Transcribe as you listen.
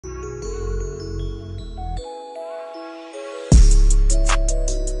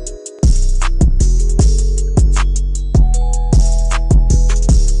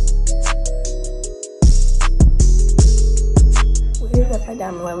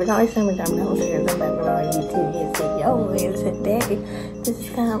summertime downstairs. I'm back on YouTube and say, yo, man, today this is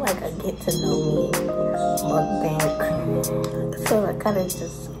kind of like a get to know me mukbang. So I kind of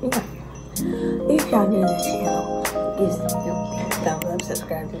just, yeah. If y'all new to the channel, give some thumbs up,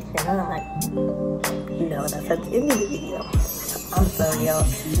 subscribe to the channel. Like, you know, that's at the end of the video. I'm sorry, y'all.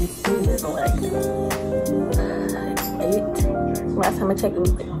 This is like 8. Last time I checked, it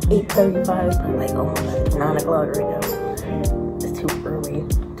was like 8:35. But like, oh my god, 9 o'clock right now. It's too early.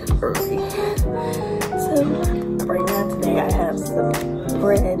 So right now today I have some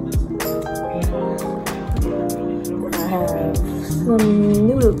bread. I have some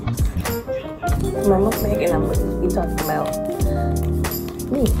noodles. My mukbang, and I'm going to be talking about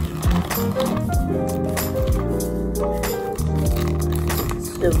me.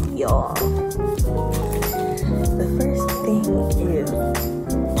 So y'all, the first thing is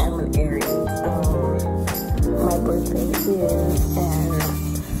I'm an Aries. My birthday is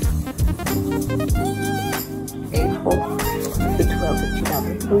April the 12th of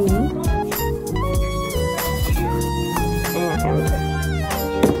 2003.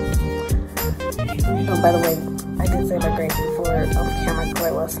 Oh, by the way, I did say my drink before off camera because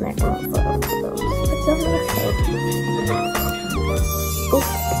I was snacking on some of those. But y'all know that.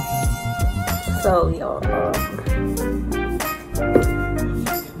 So y'all,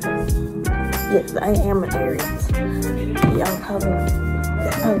 yes, I am an Aries. Y'all probably,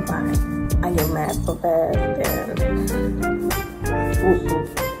 that's probably why I get mad so fast. And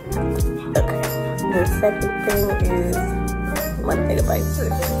okay, the second thing is, let me take a bite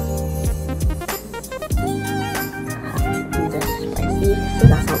first. These are spicy. So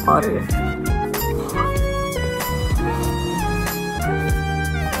got some water.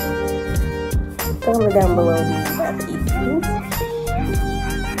 Comment down below, do you have to eat these?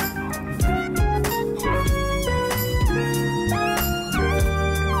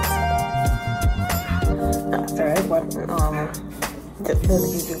 Sorry, I wasn't, this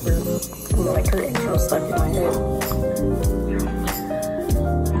YouTuber, like her intro stuck in my head.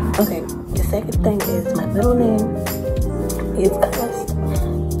 Okay, the second thing is my middle name is Cust.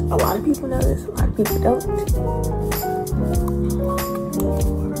 A lot of people know this, a lot of people don't.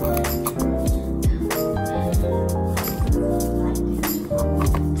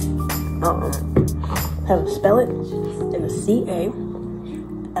 How to spell it? It is C-A-L-I-S-T-E.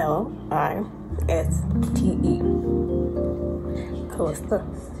 Cust.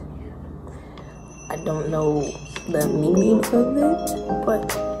 I don't know the meaning of it,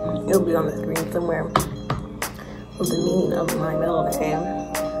 but it'll be on the screen somewhere with the meaning of my middle name.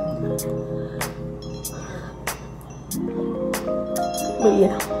 But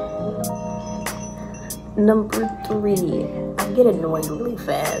yeah. Number 3, I get annoyed really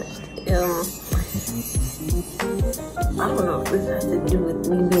fast. I don't know if this has to do with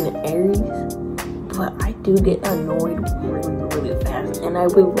me being an Aries, but I do get annoyed really fast, and I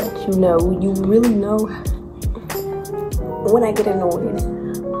will let you know. You really know when I get annoyed.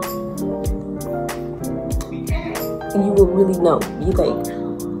 You will really know.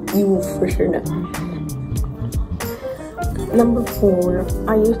 You will for sure know. Number 4,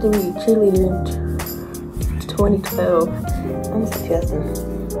 I used to be a cheerleader in 2012. I'm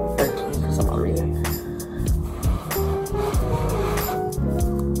 2013 for some odd reason.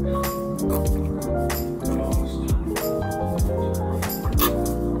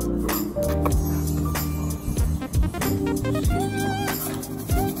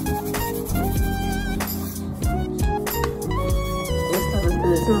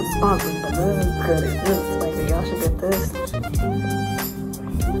 It's not sponsored, but this is good. It's really spicy. Y'all should get this.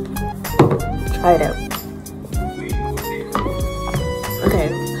 Try it out. Okay,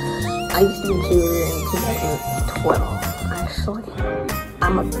 I used to be a cheerleader in 2012. Actually,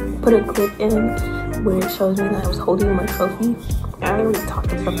 I'm gonna put a clip in where it shows me that I was holding my trophy. I don't really talk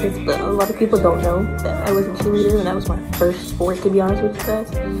about this, but a lot of people don't know that I was a cheerleader, and that was my first sport, to be honest with you guys.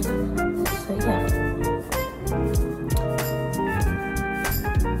 So yeah.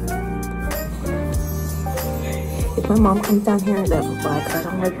 If my mom comes down here, that's why, because I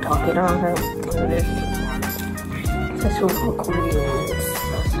don't like talking on her. That's so awkward.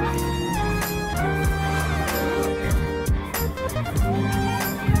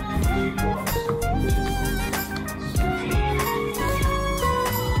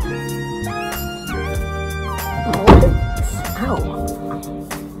 Ow.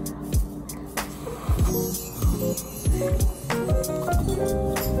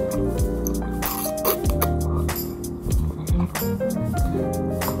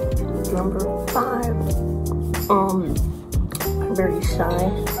 Number 5, I'm very shy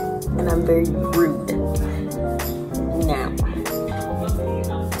and I'm very rude. Now,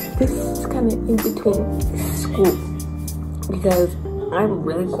 this is kind of in between school, because I'm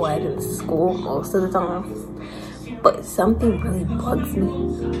really quiet in school most of the time, but something really bugs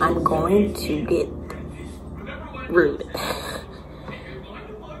me. I'm going to get rude.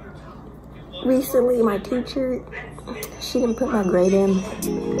 Recently, my teacher, she didn't put my grade in,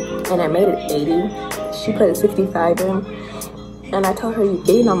 and I made it 80. She put a 65 in, and I told her, "You're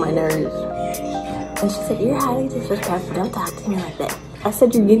getting on my nerves." And she said, "You're highly disrespectful. Don't talk to me like that." I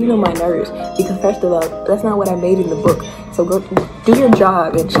said, "You're getting on my nerves, because first of all, that's not what I made in the book. So go do your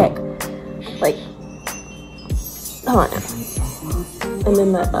job and check." Like, come on now. And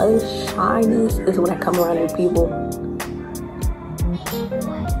then the other shyness is when I come around new people.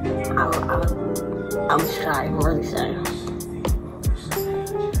 I'm shy, I'm really shy.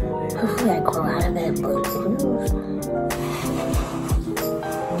 Hopefully I grow out of that, but who knows?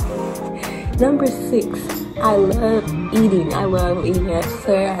 Number 6, I love eating. I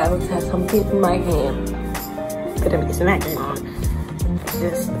swear I always have something in my hand. Could have been snacking on.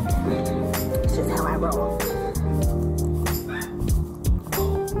 It's just how I roll.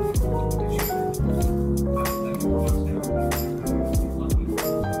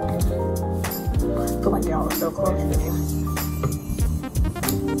 I feel like y'all are so close to me.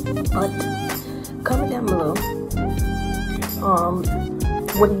 But comment down below.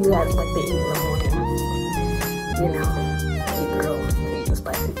 What do you guys like to eat in the morning? You know, hey girl, eating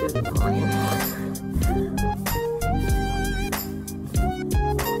spicy food in the morning.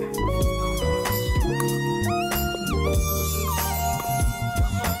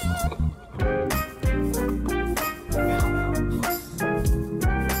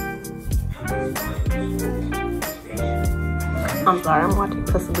 I'm sorry, I'm watching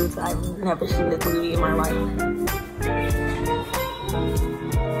Puss in Boots. I've never seen this movie in my life.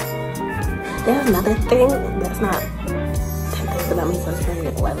 There's another thing that's not 10 things about me, so it's only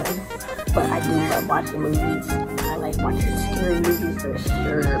 11. But I do love watching movies. I like watching scary movies for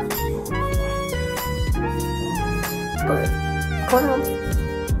sure. But clowns,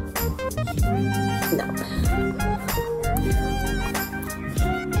 no.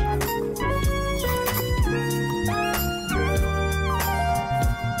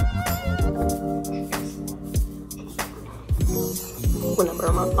 What number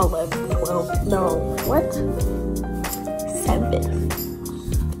am I? 11, 12, no, what? 7.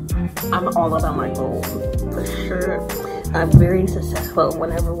 I'm all about my goals, for sure. I'm very successful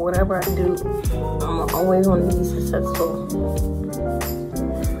whatever I do. I'm always want to be successful.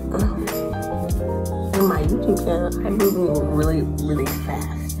 On my YouTube channel, I'm moving really, really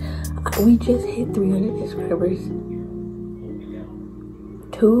fast. We just hit 300 subscribers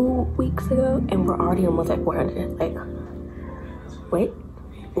 2 weeks ago, and we're already almost at 400. Like, wait,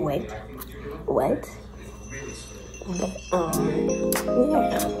 what?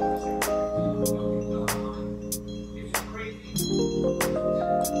 Yeah.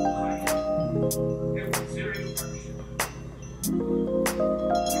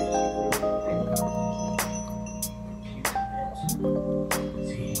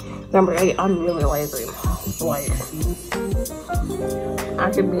 Number 8, I'm really lazy. Like,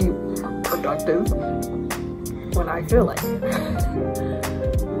 I can be productive when I feel like it.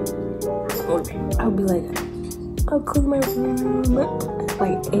 I'll be like, I'll clean my room at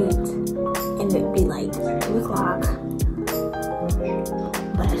like 8, and it'd be like 2 o'clock,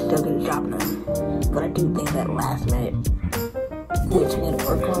 but I still get the job done. But I do things at last minute, which I need to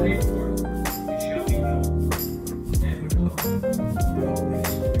work on.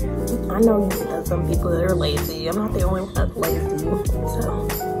 I know that some people that are lazy. I'm not the only one that's lazy, so.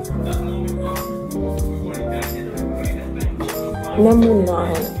 Number 9,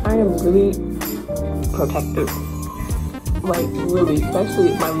 I am really protective. Like, really,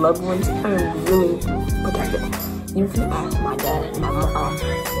 especially my loved ones, I am really protective. You can ask my dad and my mom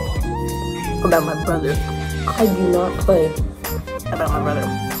about my brother. I do not play about my brother.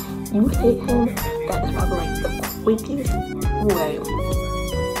 You hit him, that is probably like the quickest way.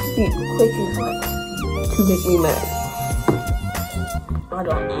 The quickest way to make me mad.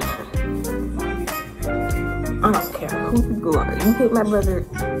 I don't care who you are. You hit my brother,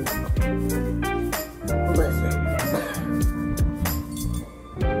 listen.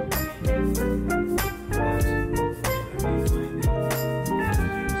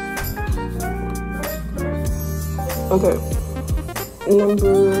 Okay,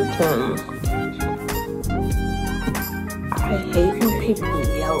 number 10. I hate when people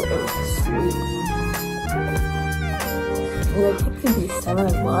yell in my sleep. Like, it could be 7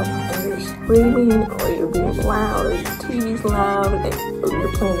 o'clock and you're screaming, or you're being loud, or the TV's loud, or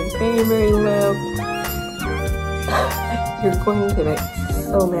you're playing the game very loud. you're going to get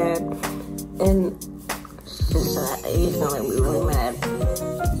so mad. And so that age, gonna make me really mad.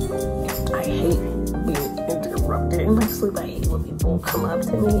 I hate being interrupted in my sleep. I hate when people come up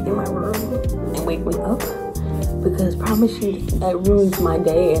to me in my room and wake me up. Because promise you, that ruins my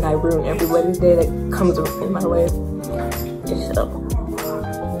day, and I ruin everybody's day that comes in my way. So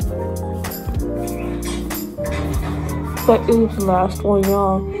that is the last one,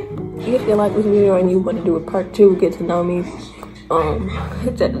 y'all. If you like this video and you want to do a part 2, get to know me,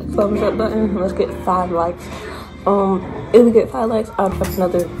 hit that thumbs up button. Let's get 5 likes. If we get 5 likes, I'll drop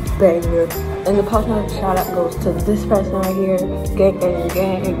another banger. And the post note shout out goes to this person right here.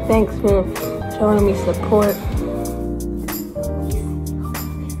 Gang. Thanks for showing me support.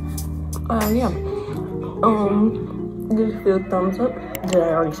 Yeah. Just feel thumbs up. Did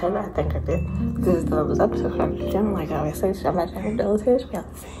I already say that? I think I did. This is thumbs up. Subscribe to the channel. Like I always say, I'm not trying to do this. Yeah.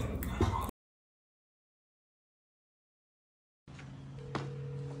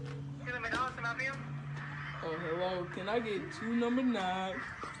 Hello, can I get 2 number 9? I'm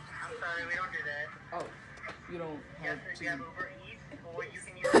sorry, we don't do that. Oh, you don't have Yes, to. you have Uber Eats, or you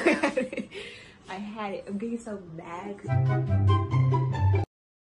can use I had it. I'm getting so mad.